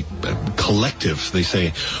basically, as a collective, they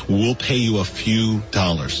say, we'll pay you a few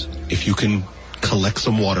dollars if you can collect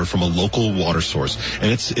some water from a local water source.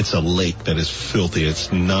 And it's a lake that is filthy.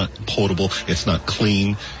 It's not potable. It's not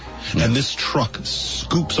clean. And this truck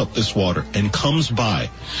scoops up this water and comes by.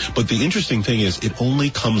 But the interesting thing is it only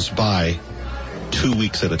comes by 2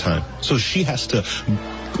 weeks at a time. So she has to,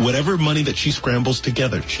 whatever money that she scrambles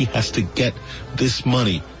together, she has to get this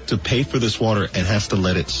money to pay for this water and has to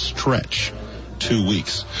let it stretch 2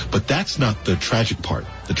 weeks. But that's not the tragic part.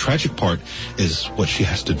 The tragic part is what she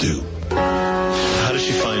has to do. How does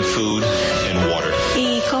she find food and water?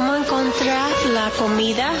 ¿Y cómo encontrar la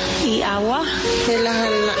comida y agua? El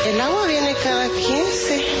agua viene cada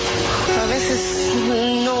 15. A veces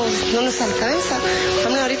no nos alcanza.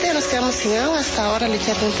 Ahorita ya nos quedamos sin agua hasta ahora le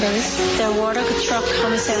echaron otra vez. The water truck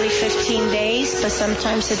comes every 15 days, but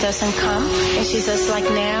sometimes it doesn't come. And she says, like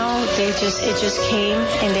now, it just came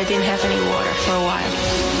and they didn't have any water for a while.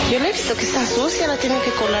 Yo le he visto que está sucia, la tienen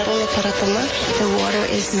que colar uno para tomar. The water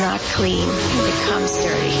is not clean. It becomes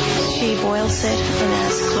dirty. She boils it and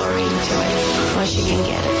adds chlorine to it when she can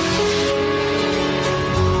get it.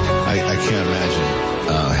 I can't imagine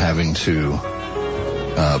having to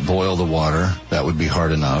boil the water. That would be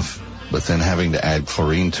hard enough. But then having to add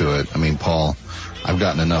chlorine to it. I mean, Paul, I've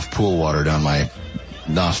gotten enough pool water down my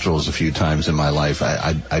nostrils a few times in my life.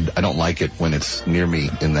 I don't like it when it's near me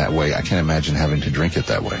in that way. I can't imagine having to drink it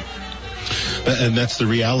that way. And that's the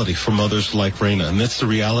reality for mothers like Raina. And that's the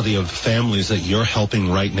reality of families that you're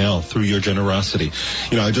helping right now through your generosity.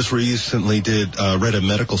 You know, I just recently read a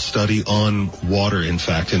medical study on water, in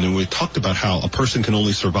fact, and we talked about how a person can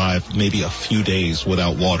only survive maybe a few days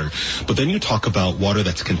without water. But then you talk about water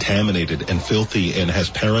that's contaminated and filthy and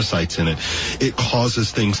has parasites in it. It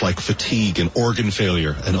causes things like fatigue and organ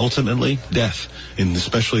failure and ultimately death, and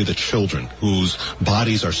especially the children whose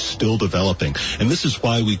bodies are still developing. And this is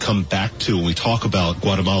why we come back to, when we talk about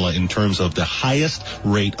Guatemala in terms of the highest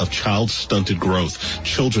rate of child-stunted growth,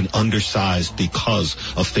 children undersized because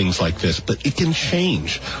of things like this. But it can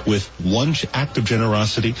change with one act of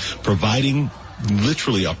generosity, providing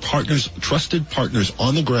literally trusted partners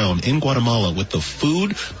on the ground in Guatemala with the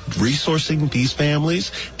food, resourcing these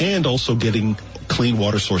families, and also getting clean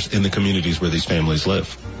water source in the communities where these families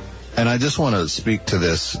live. And I just want to speak to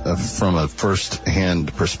this from a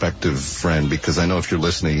first-hand perspective, friend, because I know if you're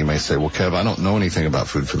listening, you may say, well, Kev, I don't know anything about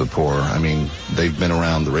Food for the Poor. I mean, they've been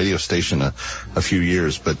around the radio station a few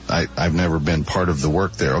years, but I've never been part of the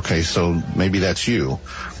work there. Okay, so maybe that's you.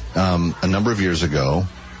 A number of years ago,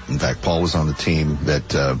 in fact, Paul was on the team that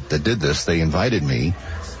did this. They invited me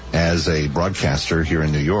as a broadcaster here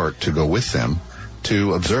in New York to go with them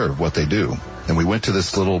to observe what they do. And we went to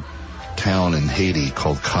this little town in Haiti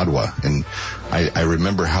called Cadwa, and I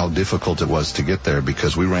remember how difficult it was to get there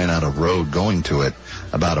because we ran out of road going to it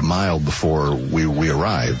about a mile before we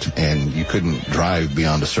arrived, and you couldn't drive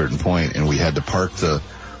beyond a certain point, and we had to park the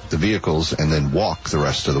vehicles and then walk the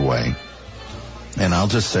rest of the way. And I'll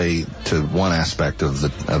just say to one aspect of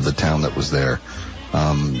the town that was there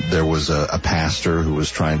was a pastor who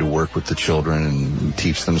was trying to work with the children and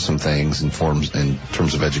teach them some things in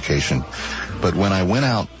terms of education. But when I went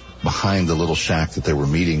out behind the little shack that they were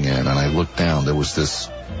meeting in, and I looked down, there was this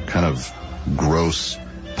kind of gross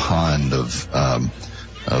pond of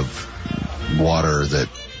water that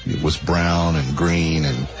was brown and green,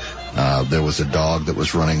 and there was a dog that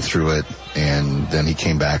was running through it, and then he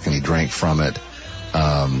came back and he drank from it.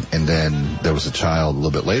 And then there was a child a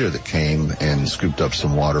little bit later that came and scooped up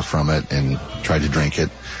some water from it and tried to drink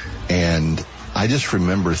it. And I just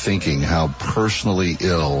remember thinking how personally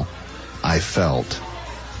ill I felt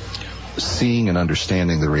seeing and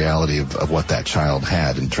understanding the reality of what that child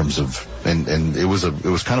had in terms of, and it was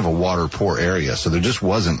kind of a water poor area, so there just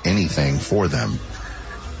wasn't anything for them.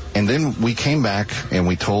 And then we came back and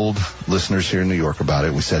we told listeners here in New York about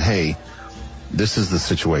it. We said, hey, this is the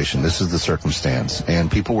situation, this is the circumstance,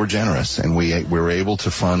 and people were generous, and we were able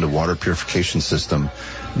to fund a water purification system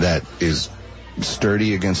that is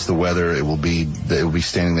sturdy against the weather. It will be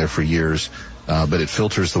standing there for years. But it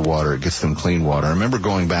filters the water. It gets them clean water. I remember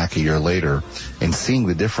going back a year later and seeing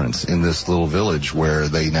the difference in this little village where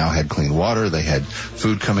they now had clean water. They had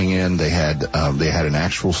food coming in. They had an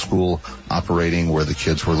actual school operating where the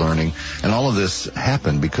kids were learning. And all of this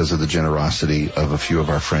happened because of the generosity of a few of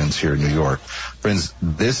our friends here in New York. Friends,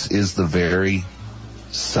 this is the very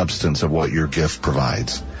substance of what your gift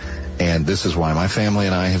provides. And this is why my family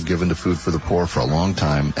and I have given to Food for the Poor for a long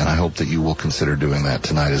time, and I hope that you will consider doing that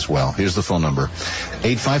tonight as well. Here's the phone number,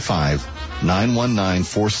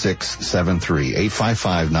 855-919-4673.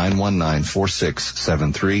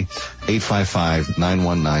 855-919-4673.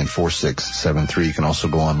 855-919-4673. You can also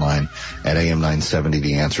go online at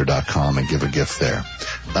am970theanswer.com and give a gift there.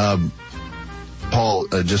 Paul,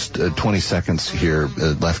 just 20 seconds here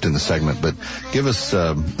left in the segment, but give us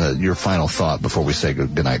your final thought before we say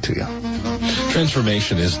good night to you.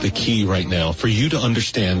 Transformation is the key right now for you to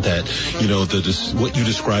understand that, what you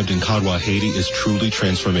described in Kadwa, Haiti is truly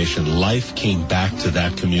transformation. Life came back to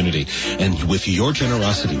that community. And with your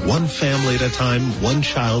generosity, one family at a time, one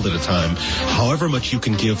child at a time, however much you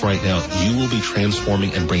can give right now, you will be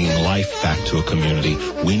transforming and bringing life back to a community.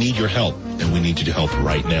 We need your help, and we need you to help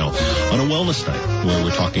right now on a wellness night where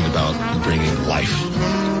we're talking about bringing life.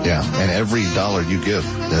 Yeah, and every dollar you give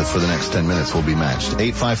for the next 10 minutes will be matched.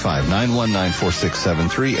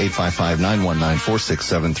 855-919-4673,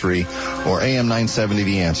 855-919-4673, or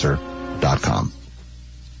am970theanswer.com.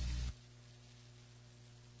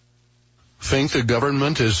 Think the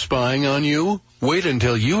government is spying on you? Wait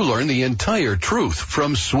until you learn the entire truth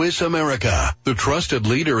from Swiss America, the trusted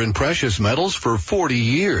leader in precious metals for 40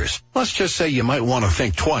 years. Let's just say you might want to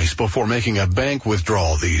think twice before making a bank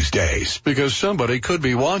withdrawal these days, because somebody could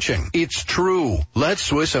be watching. It's true. Let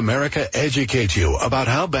Swiss America educate you about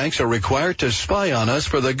how banks are required to spy on us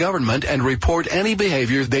for the government and report any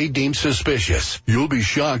behavior they deem suspicious. You'll be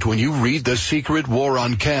shocked when you read The Secret War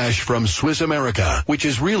on Cash from Swiss America, which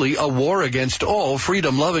is really a war against all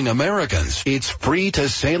freedom-loving Americans. It's free to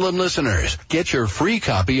Salem listeners. Get your free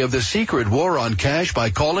copy of The Secret War on Cash by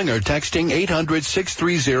calling or texting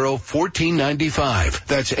 800-630-1495.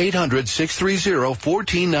 That's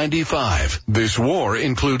 800-630-1495. This war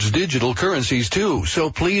includes digital currencies too, so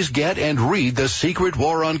please get and read The Secret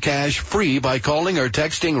War on Cash free by calling or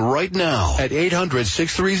texting right now at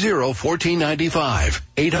 800-630-1495.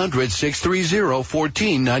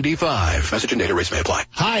 800-630-1495. Message and data rates may apply.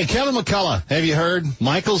 Hi, Kevin McCullough. Have you heard?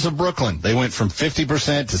 Michael's of Brooklyn. They went from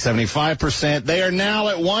 50% to 75%. They are now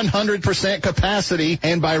at 100% capacity.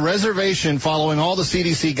 And by reservation, following all the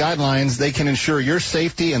CDC guidelines, they can ensure your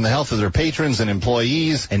safety and the health of their patrons and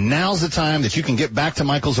employees. And now's the time that you can get back to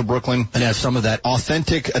Michael's of Brooklyn and have some of that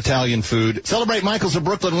authentic Italian food. Celebrate Michael's of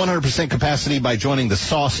Brooklyn 100% capacity by joining the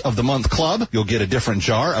Sauce of the Month Club. You'll get a different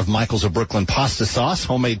jar of Michael's of Brooklyn pasta sauce,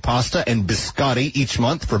 homemade pasta, and biscotti each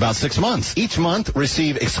month for about 6 months. Each month,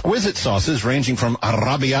 receive exquisite sauces ranging from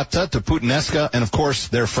arrabbiata to puttanesca, and of course,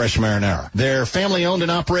 their fresh marinara. They're family owned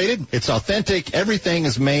and operated. It's authentic. Everything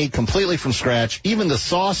is made completely from scratch. Even the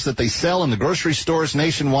sauce that they sell in the grocery stores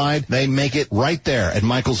nationwide, they make it right there at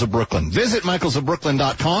Michael's of Brooklyn. Visit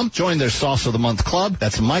michaelsofbrooklyn.com. Join their Sauce of the Month Club.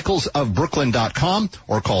 That's michaelsofbrooklyn.com,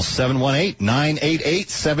 or call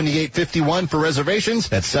 718-988-7851 for reservations.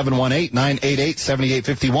 That's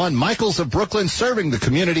 718-988-7851. Michael's of Brooklyn, serving the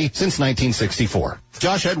community since 1964.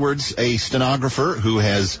 Josh Edwards, a stenographer who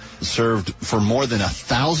has served for more than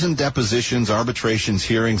 1,000 depositions, arbitrations,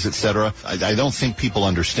 hearings, etc. I don't think people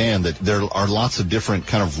understand that there are lots of different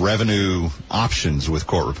kind of revenue options with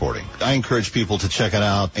court reporting. I encourage people to check it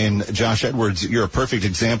out. And Josh Edwards, you're a perfect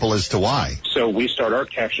example as to why. So we start our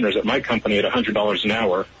captioners at my company at $100 an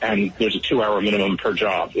hour, and there's a 2-hour minimum per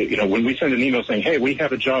job. When we send an email saying, hey, we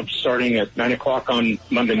have a job starting at 9 o'clock on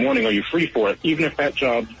Monday morning, are you free for it? Even if that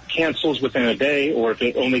job cancels within a day, or if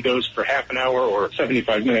it only goes for half an hour or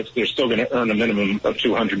 75 minutes, they're still going to earn a minimum of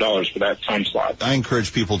 $200 for that time slot. I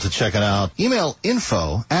encourage people to check it out. Email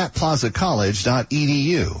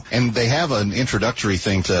info@plazacollege.edu. And they have an introductory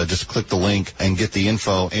thing to just click the link and get the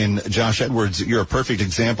info. And Josh Edwards, you're a perfect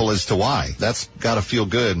example as to why. That's got to feel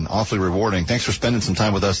good and awfully rewarding. Thanks for spending some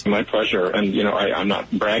time with us. My pleasure. And, I'm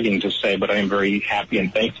not bragging to say, but I am very happy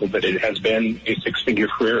and thankful that it has been a 6-figure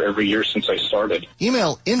career every year since I started.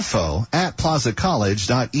 Email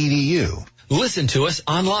info@plazacollege.edu. Listen to us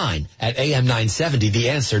online at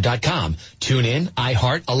am970theanswer.com. Tune in,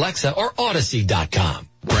 iHeart, Alexa, or Odyssey.com.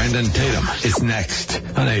 Brandon Tatum is next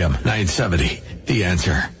on AM 970. The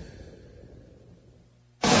Answer.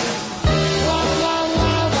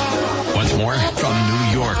 Once more from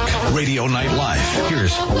New York, Radio Night Live.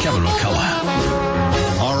 Here's Kevin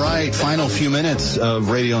McCullough. All right, final few minutes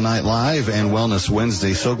of Radio Night Live and Wellness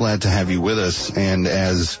Wednesday. So glad to have you with us. And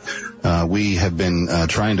as We have been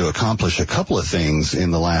trying to accomplish a couple of things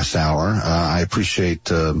in the last hour. I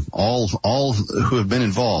appreciate all who have been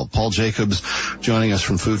involved. Paul Jacobs joining us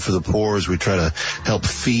from Food for the Poor as we try to help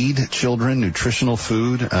feed children nutritional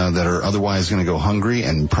food that are otherwise going to go hungry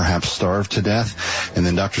and perhaps starve to death. And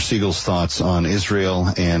then Dr. Siegel's thoughts on Israel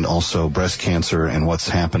and also breast cancer and what's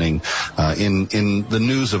happening in the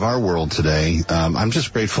news of our world today. I'm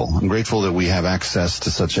just grateful. I'm grateful that we have access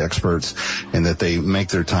to such experts and that they make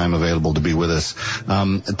their time available to be with us.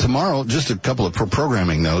 Tomorrow, just a couple of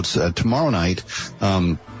programming notes. Tomorrow night,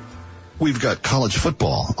 we've got college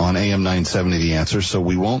football on AM 970 The Answer, so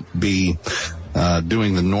we won't be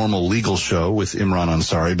doing the normal legal show with Imran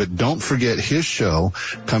Ansari, but don't forget his show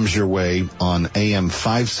comes your way on AM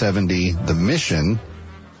 570 The Mission,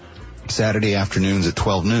 Saturday afternoons at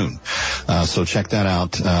 12 noon. So check that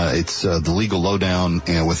out. It's the Legal Lowdown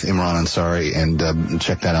with Imran Ansari, and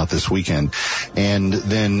check that out this weekend. And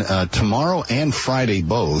then tomorrow and Friday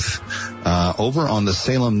both, over on the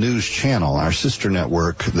Salem News Channel, our sister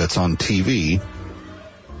network that's on TV.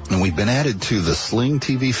 And we've been added to the Sling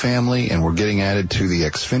TV family, and we're getting added to the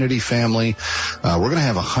Xfinity family. We're going to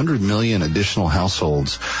have 100 million additional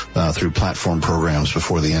households through platform programs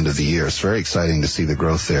before the end of the year. It's very exciting to see the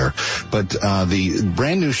growth there. But the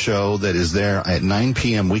brand new show that is there at 9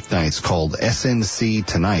 p.m. weeknights called SNC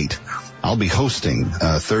Tonight, I'll be hosting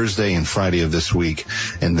Thursday and Friday of this week.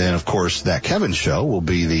 And then, of course, That Kevin Show will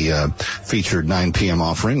be the featured 9 p.m.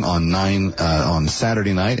 offering on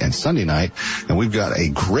Saturday night and Sunday night. And we've got a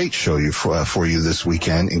great show for you this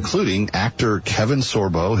weekend, including actor Kevin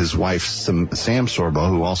Sorbo, his wife Sam Sorbo,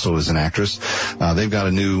 who also is an actress. They've got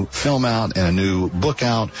a new film out and a new book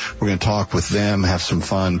out. We're going to talk with them, have some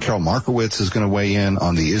fun. Carol Markowitz is going to weigh in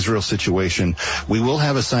on the Israel situation. We will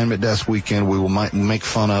have Assignment Desk Weekend. We will make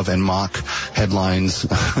fun of and mock headlines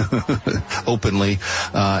openly,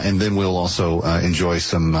 and then we'll also enjoy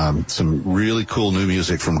some really cool new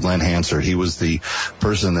music from Glenn Hanser. He was the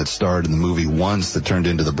person that starred in the movie Once that turned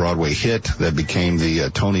into the Broadway hit that became the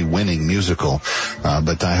Tony-winning musical.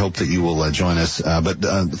 But I hope that you will join us. But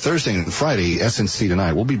Thursday and Friday, SNC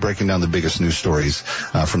Tonight, we'll be breaking down the biggest news stories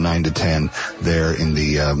from 9 to 10 there in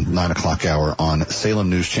the 9 o'clock hour on Salem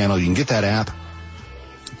News Channel. You can get that app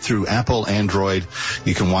through Apple, Android.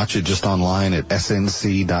 You can watch it just online at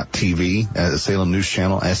snc.tv, Salem News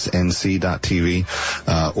Channel,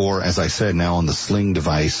 snc.tv, or, as I said, now on the Sling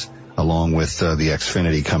device, along with the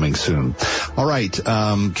Xfinity coming soon. All right,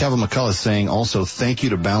 Kevin McCullough saying also thank you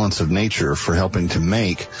to Balance of Nature for helping to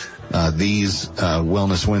make these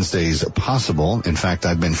Wellness Wednesdays possible. In fact,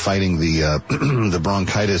 I've been fighting the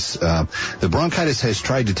bronchitis. The bronchitis has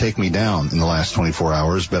tried to take me down in the last 24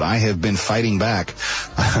 hours, but I have been fighting back.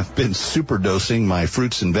 I've been super dosing my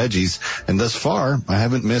fruits and veggies, and thus far, I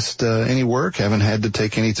haven't missed any work, haven't had to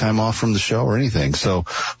take any time off from the show or anything. So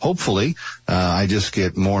hopefully, I just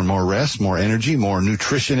get more and more rest, more energy, more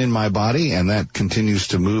nutrition in my body, and that continues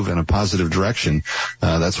to move in a positive direction.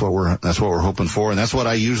 That's what we're hoping for, and that's what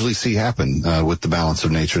I usually see happen with the Balance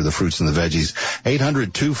of Nature, the fruits and the veggies.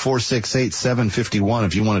 800-246-8751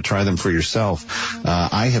 if you want to try them for yourself.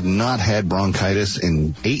 I have not had bronchitis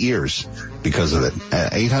in 8 years because of it.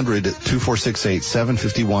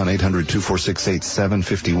 800-246-8751,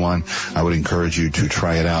 800-246-8751. I would encourage you to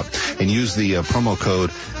try it out and use the promo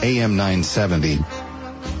code AM970.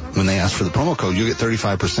 When they ask for the promo code, you get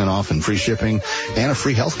 35% off and free shipping and a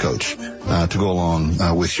free health coach to go along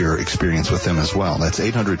with your experience with them as well. That's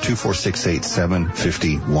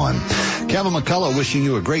 800-246-8751. Kevin McCullough wishing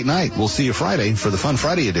you a great night. We'll see you Friday for the Fun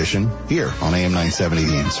Friday edition here on AM 970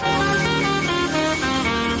 The Answer.